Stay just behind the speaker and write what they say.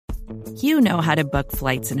You know how to book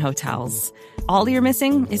flights and hotels. All you're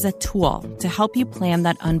missing is a tool to help you plan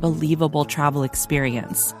that unbelievable travel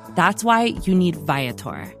experience. That's why you need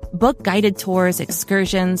Viator. Book guided tours,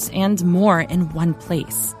 excursions, and more in one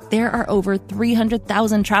place. There are over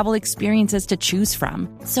 300,000 travel experiences to choose from,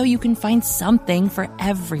 so you can find something for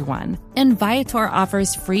everyone. And Viator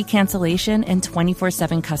offers free cancellation and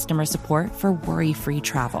 24/7 customer support for worry-free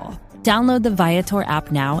travel. Download the Viator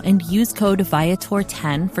app now and use code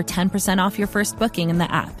Viator10 for 10% off your first booking in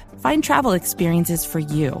the app. Find travel experiences for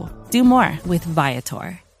you. Do more with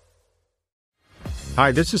Viator.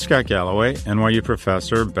 Hi, this is Scott Galloway, NYU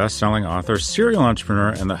professor, best-selling author, serial entrepreneur,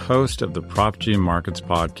 and the host of the Prop G Markets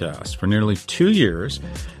podcast. For nearly 2 years,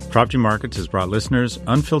 Prop G Markets has brought listeners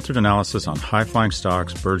unfiltered analysis on high-flying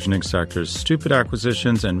stocks, burgeoning sectors, stupid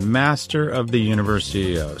acquisitions, and master of the universe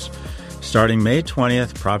CEOs. Starting May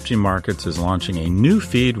 20th, Prop G Markets is launching a new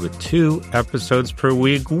feed with 2 episodes per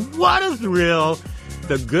week. What a thrill!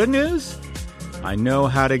 The good news? I know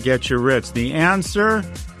how to get you rich. The answer?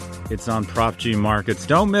 It's on Prop G Markets.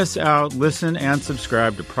 Don't miss out. Listen and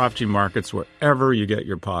subscribe to Prop G Markets wherever you get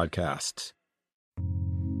your podcasts.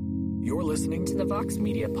 You're listening to the Vox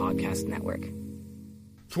Media Podcast Network.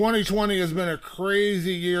 2020 has been a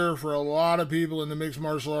crazy year for a lot of people in the mixed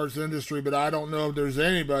martial arts industry, but I don't know if there's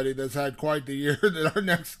anybody that's had quite the year that our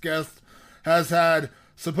next guest has had.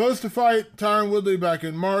 Supposed to fight Tyron Woodley back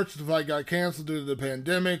in March. The fight got canceled due to the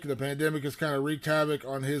pandemic. The pandemic has kind of wreaked havoc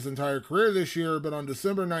on his entire career this year, but on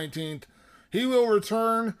December 19th, he will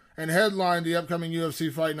return and headline the upcoming UFC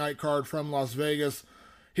Fight Night card from Las Vegas.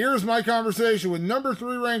 Here's my conversation with number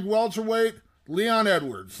 3 ranked welterweight Leon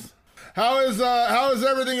Edwards. How is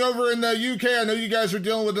everything over in the UK? I know you guys are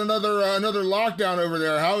dealing with another lockdown over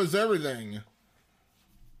there. How is everything?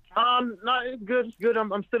 No, it's good. It's good.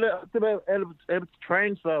 I'm still able to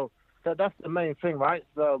train, so that's the main thing, right?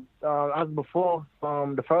 So as before,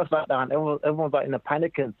 the first lockdown, everyone's like in a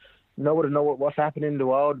panic and nobody know what's happening in the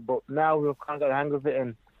world. But now we've kind of got the hang of it,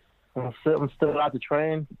 and I'm still allowed to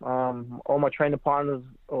train. All my training partners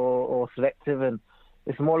are selective, and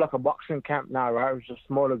it's more like a boxing camp now, right? It's just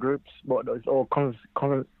smaller groups, but it's all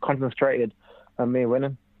concentrated on me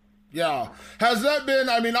winning. Yeah. Has that been,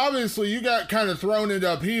 I mean, obviously you got kind of thrown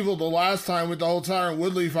into upheaval the last time with the whole Tyron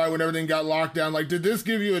Woodley fight when everything got locked down. Like, did this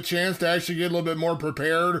give you a chance to actually get a little bit more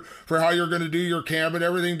prepared for how you're going to do your camp and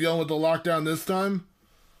everything dealing with the lockdown this time?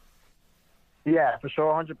 Yeah, for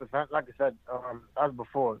sure, 100%. Like I said, as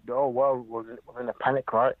before, the whole world was in a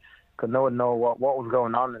panic, right? Because no one knew what was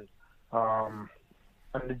going on.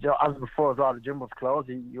 And as before as well, the gym was closed.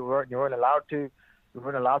 You weren't allowed to. We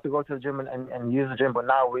weren't allowed to go to the gym and use the gym, but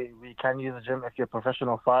now we can use the gym if you're a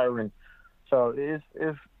professional fighter. And so it's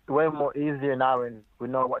way more easier now, and we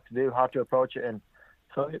know what to do, how to approach it, and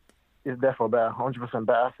so it's therefore better, 100%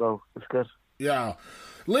 better. So it's good. Yeah.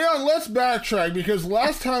 Leon, let's backtrack, because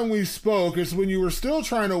last time we spoke is when you were still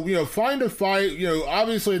trying to, find a fight.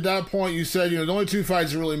 Obviously at that point you said, the only 2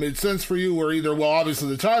 fights that really made sense for you were either, well, obviously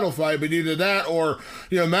the title fight, but either that or,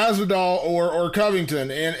 Masvidal or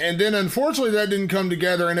Covington. And then unfortunately that didn't come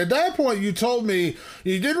together. And at that point you told me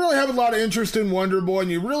you didn't really have a lot of interest in Wonderboy,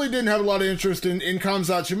 and you really didn't have a lot of interest in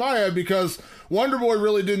Khamzat Chimaev, because Wonderboy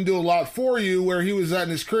really didn't do a lot for you where he was at in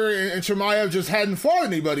his career, and Chimaev just hadn't fought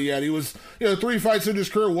anybody yet. He was, 3 fights in his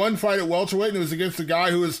career, 1 fight at welterweight, and it was against a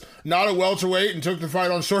guy who was not a welterweight and took the fight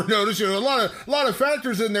on short notice. A lot of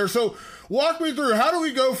factors in there. So walk me through, how do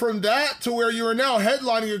we go from that to where you are now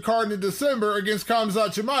headlining a card in December against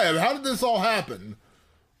Khamzat Chimaev? How did this all happen?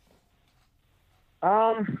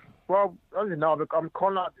 Well, as you know, I'm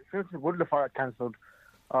calling out since the Woodley fight cancelled.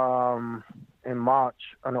 In March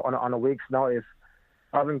on a week's notice.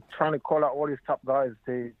 I've been trying to call out all these top guys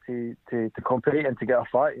to compete and to get a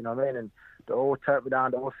fight, you know what I mean? And they all turned me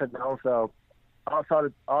down, they all said no. So outside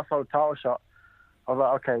the title shot, I was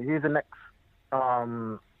like, okay, he's the next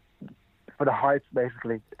for the hype,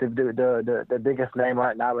 basically. The biggest name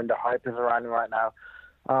right now, and the hype is around him right now.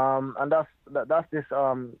 And that's this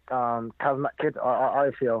Kazmat kid,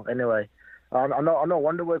 I feel anyway. I know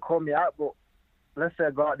Wonderboy called me out, but let's say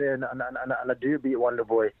I go out there and I do beat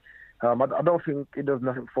Wonderboy. I don't think it does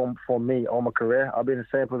nothing for me or my career. I'll be in the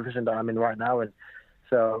same position that I'm in right now, and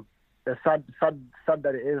so it's sad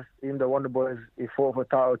that it is. Even though Wonderboy he fought for the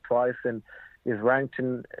title twice and is ranked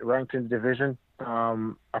in the division. If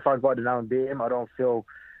I go out there now and beat him, I don't feel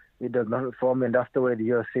it does nothing for me, and that's the way the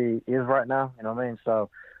UFC is right now. You know what I mean? So,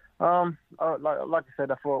 like I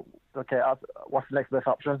said, I thought, okay, what's the next best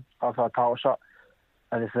option outside a title shot?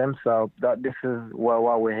 And it's him. So this is where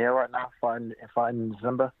we're here right now, fighting in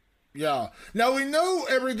December. Yeah. Now, we know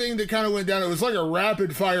everything that kind of went down. It was like a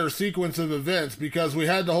rapid-fire sequence of events because we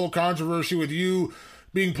had the whole controversy with you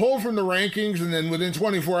being pulled from the rankings, and then within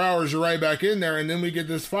 24 hours, you're right back in there, and then we get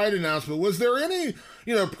this fight announcement. Was there any,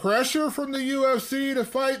 pressure from the UFC to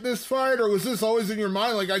fight this fight, or was this always in your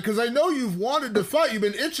mind? Because I know you've wanted to fight. You've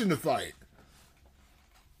been itching to fight.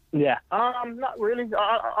 Yeah. Not really.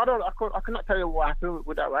 I could not tell you what happened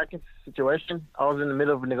with that ranking situation. I was in the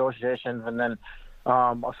middle of negotiations, and then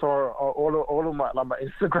I saw all of my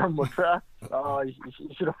Instagram was there. You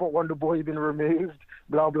should have thought Wonder Boy had been removed.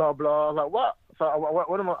 Blah blah blah. I was like, what? So I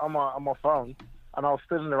went on my phone, and I was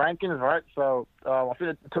still in the rankings, right? So I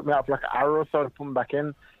think it took me out for like an hour or so to put me back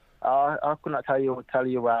in. I could not tell you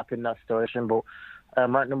what happened in that situation, but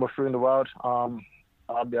ranked number 3 in the world.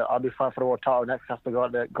 I'll be fine for the world title next. I have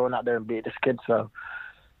to going out there and beat this kid. So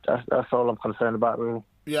that's all I'm concerned about, really.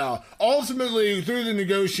 Yeah. Ultimately, through the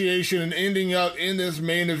negotiation and ending up in this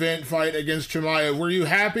main event fight against Chimaev, were you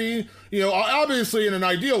happy? Obviously in an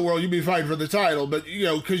ideal world, you'd be fighting for the title, but,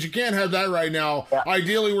 because you can't have that right now. Yeah.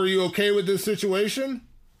 Ideally, were you okay with this situation?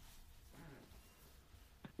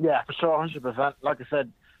 Yeah, for sure, 100%. Like I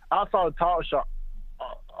said, outside the title shot,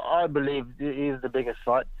 I believe he is the biggest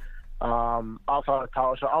fight. Outside the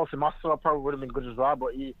title shot, obviously Muscle probably would have been good as well,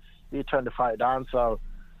 but he turned the fight down, so...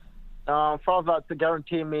 for that to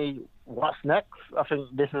guarantee me what's next, I think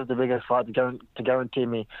this is the biggest fight to guarantee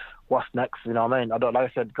me what's next. You know what I mean? Like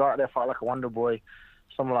I said, go out there, fight like a Wonder Boy,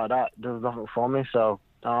 something like that. Does nothing for me. So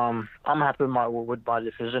I'm happy with my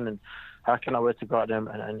decision, and I cannot wait to go out there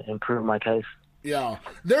and improve my case. Yeah.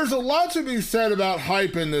 There's a lot to be said about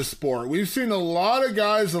hype in this sport. We've seen a lot of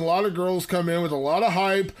guys and a lot of girls come in with a lot of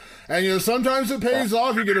hype, and, sometimes it pays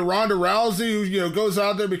off. You get a Ronda Rousey who, goes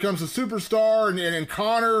out there, becomes a superstar, and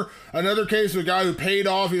Conor, another case of a guy who paid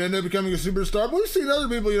off, he ended up becoming a superstar. But we've seen other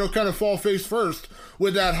people, kind of fall face first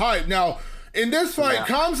with that hype. Now, in this fight,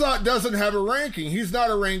 Khamzat doesn't have a ranking. He's not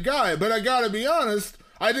a ranked guy, but I gotta be honest,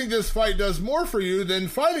 I think this fight does more for you than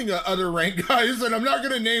fighting other ranked guys, and I'm not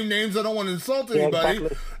going to name names. I don't want to insult anybody.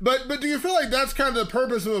 Exactly. But do you feel like that's kind of the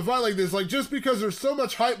purpose of a fight like this? Like, just because there's so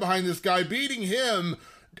much hype behind this guy, beating him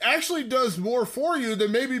actually does more for you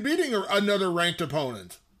than maybe beating another ranked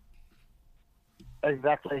opponent.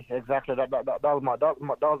 Exactly. That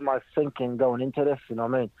was my thinking going into this. You know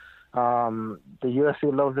what I mean? The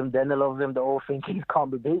UFC loves him, Dana loves him. The whole thinking he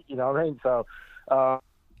can't be beat. You know what I mean? So.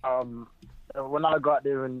 When I go out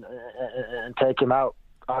there and take him out,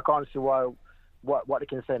 I can't see what they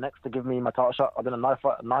can say next to give me my title shot. I've been a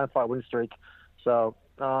 9-fight win streak, so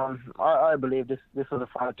I believe this was a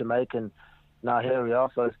fight to make, and now here we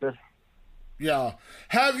are. So it's good. Yeah.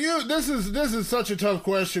 Have you? This is such a tough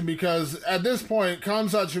question because at this point,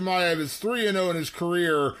 Khamzat Chimaev is 3-0 in his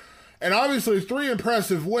career. And obviously 3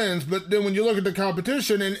 impressive wins, but then when you look at the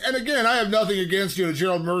competition, and again, I have nothing against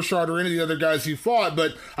Gerald Meerschaert or any of the other guys he fought,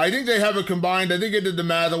 but I think they have a combined, I think I did the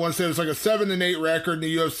math, I want to say it was like a 7-8 record in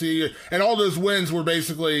the UFC, and all those wins were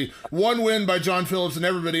basically one win by John Phillips and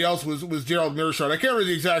everybody else was Gerald Meerschaert. I can't remember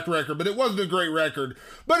the exact record, but it wasn't a great record.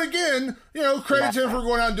 But again, credit to him for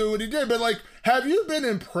going out and doing what he did, but have you been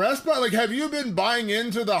impressed by, have you been buying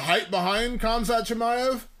into the hype behind Khamzat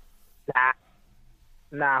Chimaev?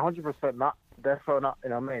 Nah, 100% not. Definitely not. You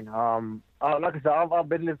know what I mean? Like I said, I've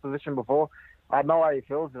been in this position before. I know how he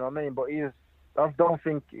feels. You know what I mean? But I don't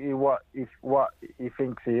think what he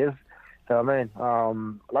thinks he is. You know what I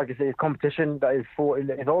mean? Like I said, his competition that he's fought in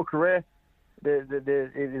his whole career,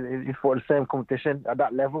 he's fought the same competition at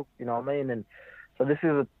that level. You know what I mean? And so this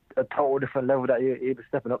is a total different level that he's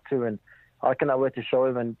stepping up to, and I cannot wait to show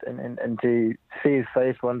him and to see his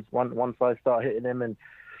face once I start hitting him and.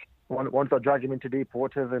 Once I drag him into deep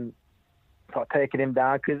waters and start taking him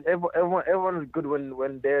down, because everyone is good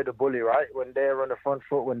when they're the bully, right? When they're on the front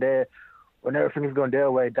foot, when everything is going their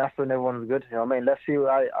way, that's when everyone's good. You know what I mean? Let's see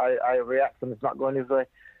how I react when it's not going his way,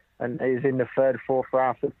 and he's in the 3rd, 4th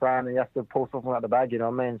round, 5th round, and he has to pull something out the bag. You know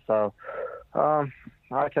what I mean? So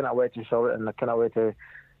I cannot wait to show it, and I cannot wait to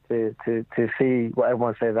see what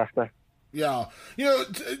everyone says after. Yeah.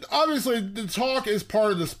 Obviously the talk is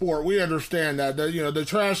part of the sport. We understand that. The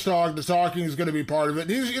trash talk, the talking is going to be part of it.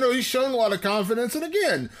 He's shown a lot of confidence. And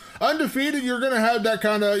again, undefeated, you're going to have that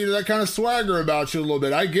kind of swagger about you a little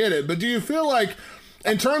bit. I get it. But do you feel like,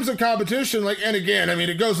 in terms of competition, and again, I mean,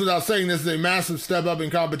 it goes without saying this is a massive step up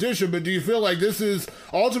in competition, but do you feel like this is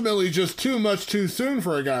ultimately just too much too soon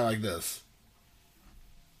for a guy like this?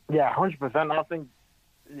 Yeah, 100%. I think,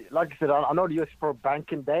 like I said, I know the UFC for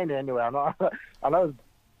banking Dana anyway. I know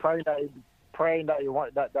praying that you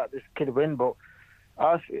want that this kid win, but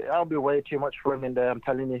I'll be way too much for him in there. I'm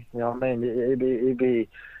telling you, you know what I mean. It'd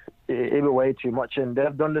it'd be way too much. And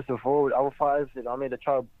they've done this before with other fighters. You know what I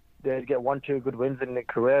mean? They get 1-2 good wins in their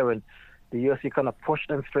career, and the UFC kind of push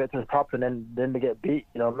them straight to the top, and then they get beat.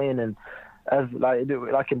 You know what I mean? And as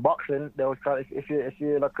like in boxing, they was kind of, if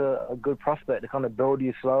you're like a good prospect, they kind of build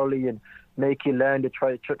you slowly and make you learn the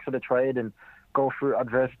tricks of the trade and go through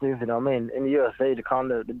adversities. You know what I mean? In the UFC,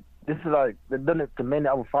 this is like they've done it to many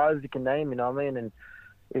other fighters you can name. You know what I mean? And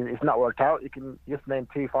it's not worked out. You can just name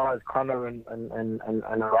 2 fighters, Conor and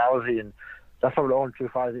Rousey, and that's probably the only 2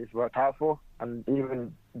 fighters it's worked out for. And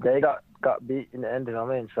even they got beat in the end. You know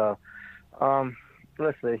what I mean? So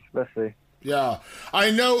let's see. Yeah, I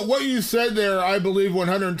know what you said there. I believe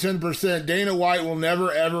 110%. Dana White will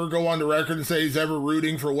never, ever go on the record and say he's ever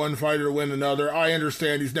rooting for one fighter to win another. I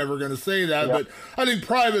understand he's never going to say that, but I think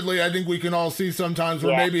privately, I think we can all see sometimes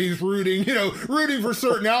where maybe he's rooting for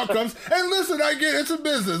certain outcomes. And listen, I get it's a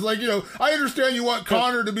business. Like, I understand you want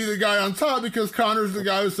Conor to be the guy on top because Conor's the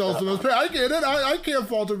guy who sells the most pay. I get it. I can't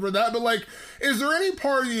fault him for that. But, like, is there any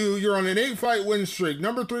part of you're on an 8-fight win streak,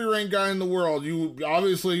 number 3 ranked guy in the world. You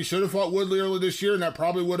obviously should have fought Woodley early this year, and that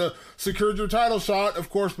probably would have secured your title shot, of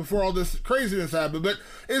course, before all this craziness happened. But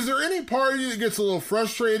is there any part of you that gets a little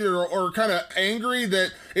frustrated or kind of angry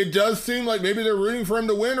that it does seem like maybe they're rooting for him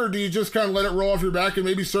to win, or do you just kind of let it roll off your back and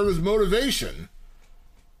maybe serve as motivation?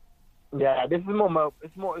 Yeah, this is more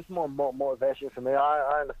motivation for me.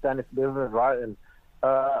 I understand it's business, right? And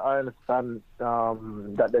I understand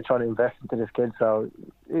that they're trying to invest into this kid, so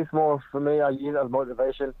it's more for me. I use it as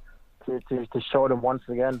motivation to show them once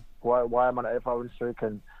again why I'm on an 8-fight win streak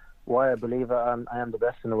and why I believe I am the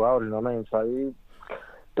best in the world. You know what I mean? So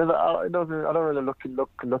I don't really look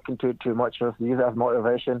into it too much. Just use it as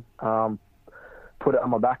motivation. Put it on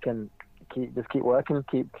my back and keep working,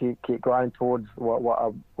 keep grinding towards what I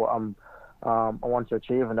want to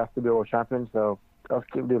achieve, and that's to be world champion. So I'll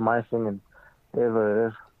keep doing my thing and. It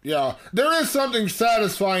is. Yeah, there is something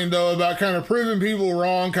satisfying though about kind of proving people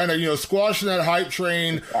wrong, kind of squashing that hype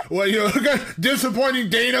train. Well, disappointing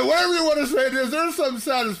Dana, whatever you want to say it is. There's something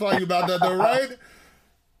satisfying about that though, right?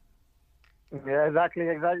 Yeah, exactly.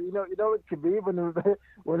 You know what Khabib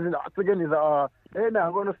when he's in the octagon, he's like, "Hey, now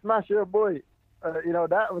I'm gonna smash your boy."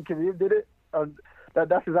 That when Khabib did it,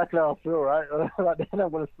 that's exactly how I feel, right? Like, then I'm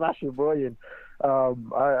gonna smash your boy, and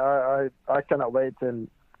I cannot wait and.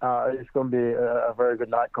 It's going to be a very good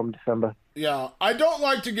night come December. Yeah, I don't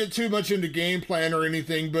like to get too much into game plan or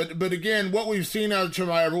anything, but again, what we've seen out of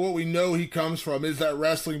Chimaev, what we know he comes from, is that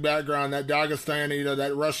wrestling background, that Dagestani,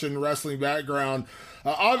 that Russian wrestling background.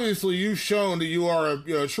 Obviously, you've shown that you are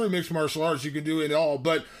a true mixed martial arts. You can do it all.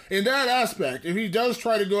 But in that aspect, if he does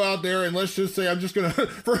try to go out there and let's just say, I'm just going to,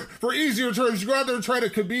 for easier terms, go out there and try to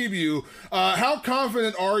Khabib you, how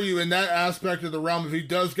confident are you in that aspect of the realm if he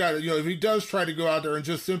does if he does try to go out there and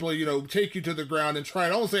just simply, take you to the ground and try, I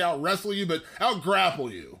don't want to say out wrestle you, but out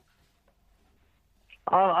grapple you?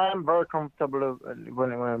 I'm very comfortable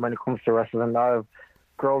when it comes to wrestling. I've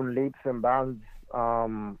grown leaps and bounds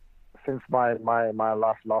since my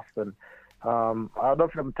last loss, and I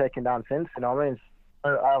don't think I'm taken down since. You know what I mean?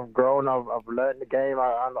 I've grown. I've learned the game.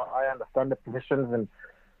 I understand the positions,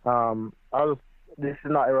 and this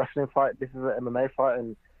is not a wrestling fight. This is an MMA fight,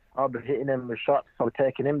 and I'll be hitting him with shots. I'll be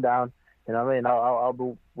taking him down. You know what I mean? I'll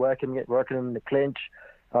be working him in the clinch.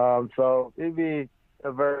 So it'll be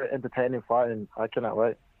a very entertaining fight, and I cannot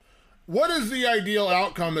wait. What is the ideal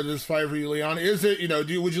outcome of this fight for you, Leon? Is it,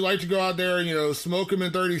 would you like to go out there and, smoke him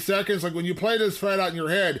in 30 seconds? Like when you play this fight out in your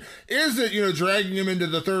head, is it, dragging him into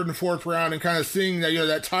the 3rd and 4th round and kind of seeing that,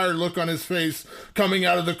 that tired look on his face coming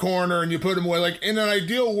out of the corner and you put him away? Like in an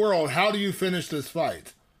ideal world, how do you finish this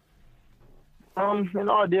fight? In an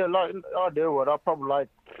ideal world, I'll probably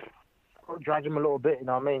drag him a little bit, you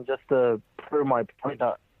know what I mean? Just to prove my point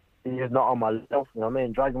that he's not on my level, you know what I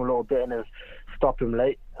mean? Drag him a little bit and then stop him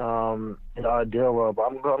late. In the ideal world, but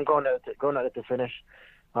I'm going at it to finish.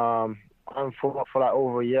 I'm for like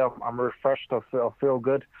over a year. I'm refreshed. I feel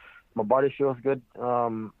good. My body feels good.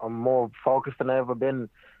 I'm more focused than I've ever been,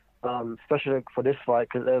 especially for this fight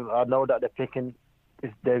because I know that they're picking.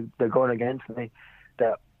 They're going against me.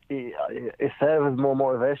 That it serves as more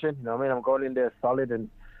motivation. You know what I mean? I'm going in there solid, and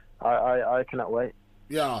I cannot wait.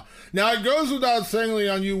 Yeah. Now, it goes without saying,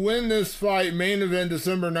 Leon, you win this fight, main event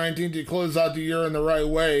December 19th, you close out the year in the right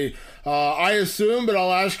way. I assume, but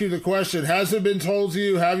I'll ask you the question, has it been told to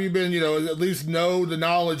you, have you been, at least know the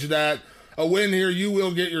knowledge that a win here, you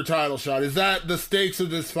will get your title shot? Is that the stakes of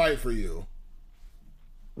this fight for you?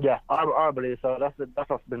 Yeah, I believe so. That's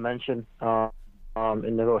what's been mentioned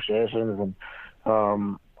in negotiations, and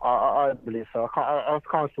I believe so. I was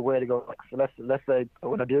constantly where to go. So let's say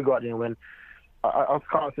when I do go out there and win, I was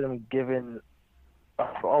confident giving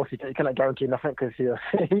obviously you cannot guarantee nothing because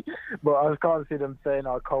UFC, but I just can't see them saying,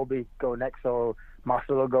 Colby go next or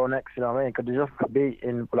Marcelo go next, you know what I mean? Because they just got beat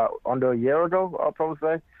in under a year ago, I'll probably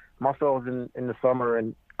say. Marcelo was in the summer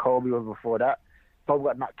and Colby was before that. Colby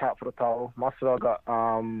got knocked out for the title. Marcelo got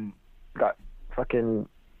fucking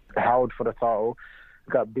held for the title.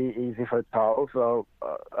 Got beat easy for the title. So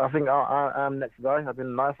I think I'm next guy. I've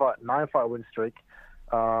been nine fight win streak.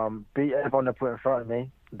 Beat everyone they put in front of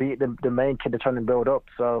me. Beat the main kid they're trying to build up.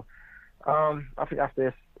 So I think after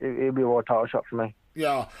this, it'll be a world title shot for me.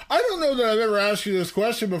 Yeah. I don't know that I've ever asked you this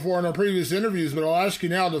question before in our previous interviews, but I'll ask you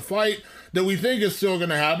now. The fight that we think is still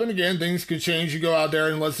going to happen, again, things could change. You go out there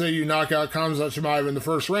and let's say you knock out Khamzat Chimaev in the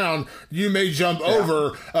first round, you may jump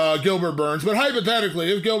over Gilbert Burns. But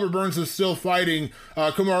hypothetically, if Gilbert Burns is still fighting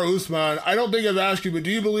Kamaru Usman, I don't think I've asked you, but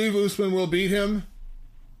do you believe Usman will beat him?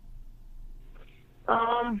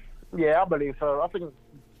 Yeah, I believe so. I think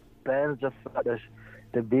Burns just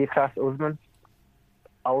the B-class Usman,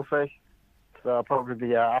 I would say. So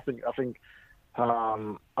probably, yeah. I think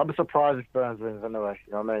I'd be surprised if Burns wins anyway.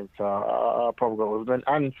 You know what I mean? So I'll probably go Usman.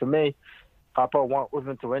 And for me, I probably want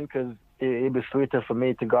Usman to win because it'd be sweeter for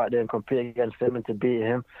me to go out there and compete against him and to beat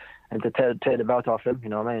him and to take the belt off him. You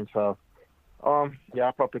know what I mean? So yeah,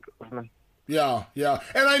 I'll probably pick Usman. Yeah.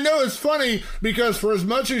 And I know it's funny because for as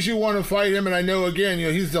much as you want to fight him, and I know, again,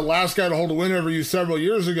 he's the last guy to hold a win over you several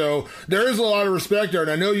years ago, there is a lot of respect there,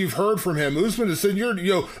 and I know you've heard from him. Usman has said your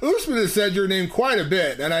name quite a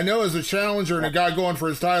bit, and I know as a challenger and a guy going for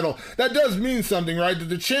his title, that does mean something, right? That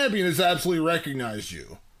the champion has absolutely recognized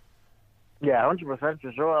you. Yeah, 100%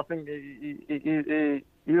 for sure. I think he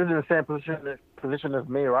was in the same position as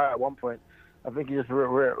me, right, at one point. I think he just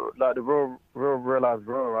realized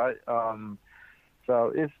real, right?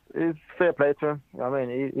 So it's fair play to him. You know what I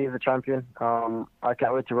mean? He's a champion. I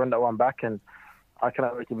can't wait to run that one back, and I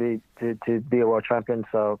cannot wait to be a world champion.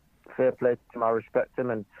 So fair play to him. I respect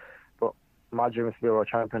him, but my dream is to be a world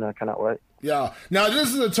champion. I cannot wait. Yeah. Now, this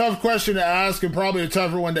is a tough question to ask and probably a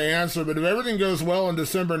tougher one to answer, but if everything goes well on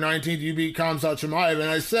December 19th, you beat Khamzat Chimaev, and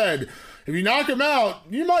I said, if you knock him out,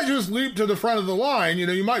 you might just leap to the front of the line.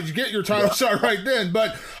 You might get your title shot right then.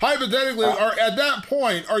 But hypothetically, at that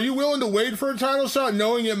point, are you willing to wait for a title shot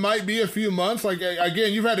knowing it might be a few months? Like,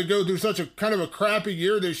 again, you've had to go through such a kind of a crappy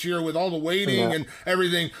year this year with all the waiting and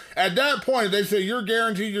everything. At that point, if they say you're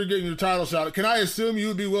guaranteed you're getting your title shot, can I assume you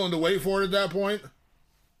would be willing to wait for it at that point?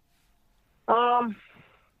 I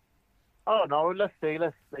don't know. Let's see.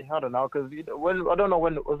 I don't know because I don't know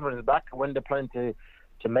when Usman is back, when they're planning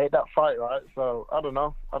to make that fight, right? So I don't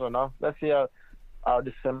know. Let's see how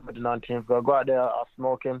December the 19th go. Go out there, I'll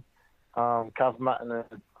smoke him, Khamzat, and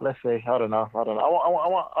let's see. I don't know.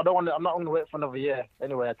 I'm not going to wait for another year.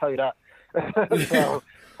 Anyway, I tell you that. So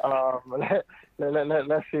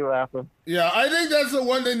let's see what happens. Yeah, I think that's the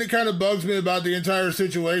one thing that kind of bugs me about the entire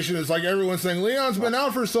situation. Is like everyone's saying Leon's been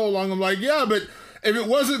out for so long. I'm like, yeah, but if it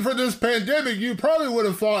wasn't for this pandemic, you probably would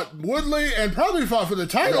have fought Woodley and probably fought for the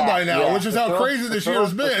title by now, which is how crazy this year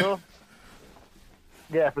has been. Sure.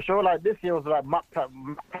 Yeah, for sure. Like this year was like mapped out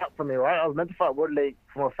for me, right? I was meant to fight Woodley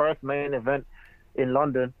for my first main event in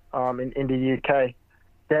London, in the UK.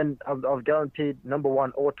 Then I was guaranteed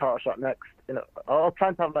 #1 or title shot next. I was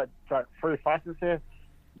trying to have like 3 fights this year.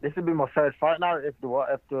 This would be my third fight now if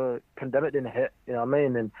the pandemic didn't hit. You know what I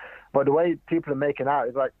mean? But the way people are making out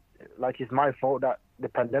is like it's my fault that the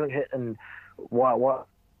pandemic hit and what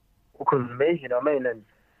because of me, you know what I mean? And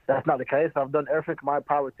that's not the case. I've done everything in my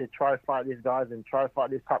power to try to fight these guys and try to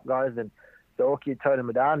fight these top guys, and they all keep turning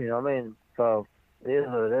me down, you know what I mean? So it is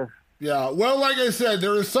what it is. Yeah, well, like I said,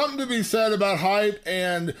 there is something to be said about hype,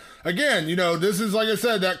 and again, this is, like I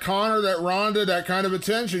said, that Conor, that Ronda, that kind of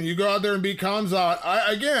attention. You go out there and beat Khamzat.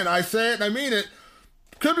 I say it and I mean it,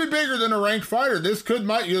 could be bigger than a ranked fighter. This could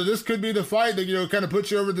be the fight that, kind of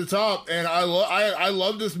puts you over the top, and I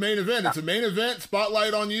love this main event. It's a main event,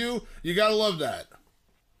 spotlight on you. You got to love that.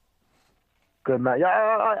 Good, man. Yeah,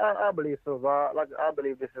 I believe so. I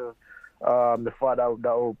believe this is the fight that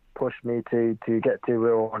will push me to get to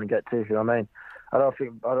where I want to get to. You know what I mean? I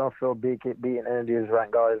don't feel beating any of these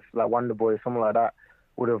ranked guys like Wonderboy, something like that,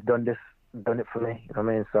 would have done it for me. You know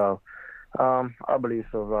what I mean? So I believe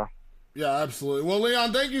so. Yeah, absolutely. Well,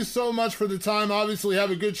 Leon, thank you so much for the time. Obviously,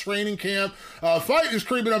 have a good training camp. Fight is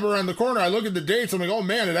creeping up around the corner. I look at the dates. I'm like, oh,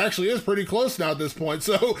 man, it actually is pretty close now at this point.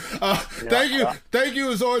 So thank you. Thank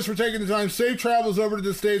you, as always, for taking the time. Safe travels over to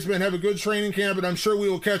the States, man. Have a good training camp, and I'm sure we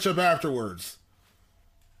will catch up afterwards.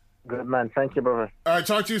 Good, man. Thank you, brother. All right,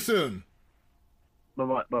 talk to you soon.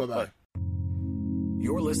 Bye-bye.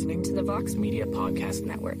 You're listening to the Vox Media Podcast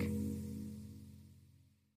Network.